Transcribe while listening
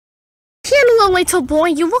Hello, little boy.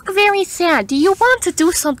 You look very sad. Do you want to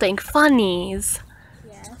do something funnies?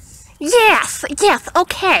 Yes. Yes,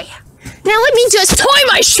 okay. Now let me just tie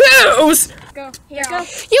my shoes! Go. Here, go.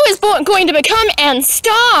 You is going to become an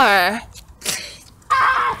star.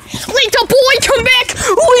 Little boy, come back!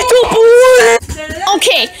 Little boy!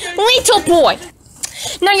 Okay, little boy.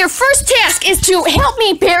 Now your first task is to help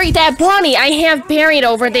me bury that body I have buried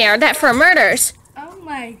over there, that for murders. Oh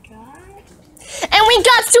my god. And we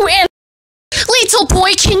got to end. Little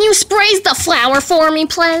boy, can you spray the flower for me,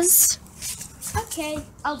 please? Okay,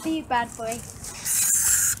 I'll be bad boy.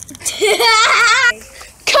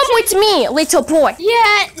 Come with me, little boy.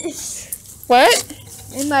 Yes. What?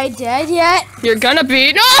 Am I dead yet? You're gonna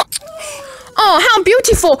be. No! Oh, how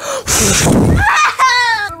beautiful.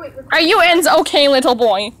 Are you ends okay, little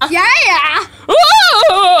boy? Yeah.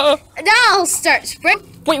 Oh! Now I'll start spraying.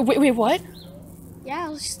 Wait, what? Yeah,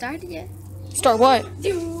 I'll start it. Start what?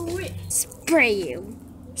 Do it. Spray you.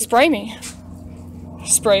 Spray me.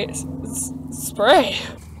 Spray.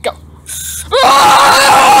 Go.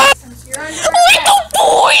 Little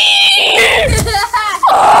boy!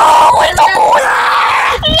 Oh, little boy!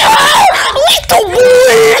 No! Little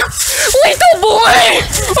boy! Little boy!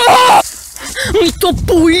 Oh! Little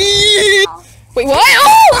boy! Wait, what?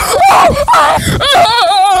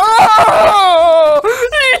 Oh!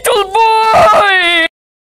 Little boy!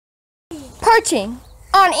 Perching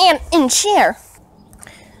on an chair.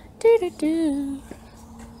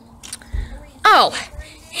 Oh,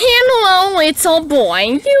 hello, little boy.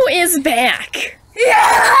 You is back.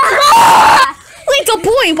 Yeah! Ah! Little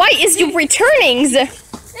boy, why is you returning? I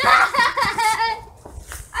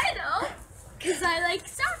know, because I like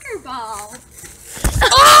soccer ball.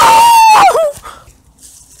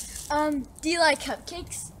 Oh! Do you like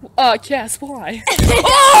cupcakes? Yes, why?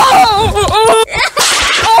 Oh!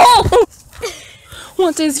 Oh!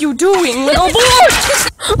 What is you doing, little boy?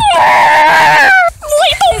 Little boy!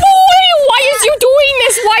 Why is you doing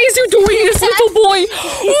this? Why is you doing this, little boy?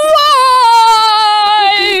 Why?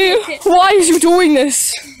 Why is you doing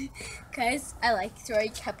this? Because I like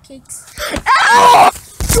throwing cupcakes. Oh!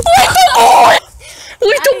 Little boy!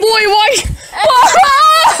 Little boy, why?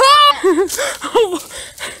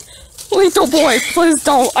 Little boy, please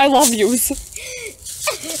don't. I love you.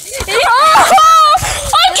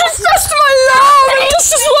 I confessed my love! This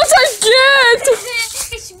is what I get!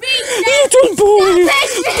 Little boy!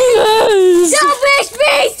 Please! Don't wish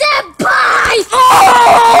me, senpai!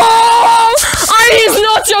 Oh! I is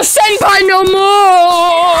not your senpai no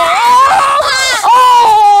more!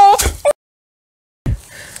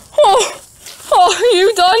 Oh! Oh, you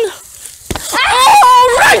done?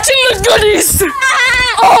 Oh, right in the goodies!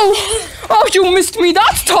 Oh, you missed me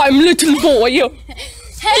that time, little boy!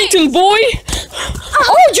 Little boy!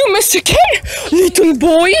 Oh, you missed again, little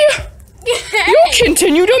boy! You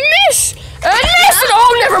continue to miss! And miss!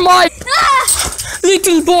 Oh, never mind!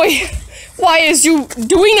 Little boy, why is you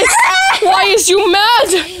doing this? Why is you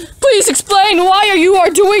mad? Please explain why you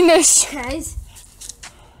are doing this. Guys.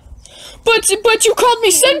 But you called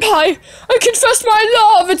me senpai! I confessed my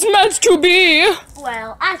love, it's meant to be!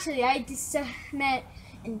 Well, actually, I just meant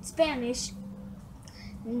in Spanish.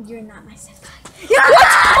 You're not my senpai. What?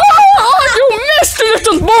 Oh, you missed,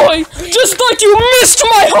 little boy! Just like you missed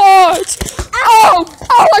my heart! Oh,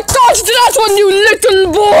 I touched that one, you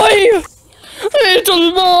little boy!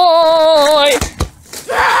 Little boy!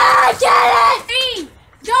 Get it!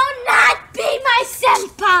 Do not be my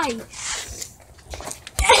senpai!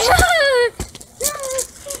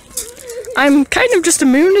 I'm kind of just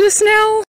immune to this now.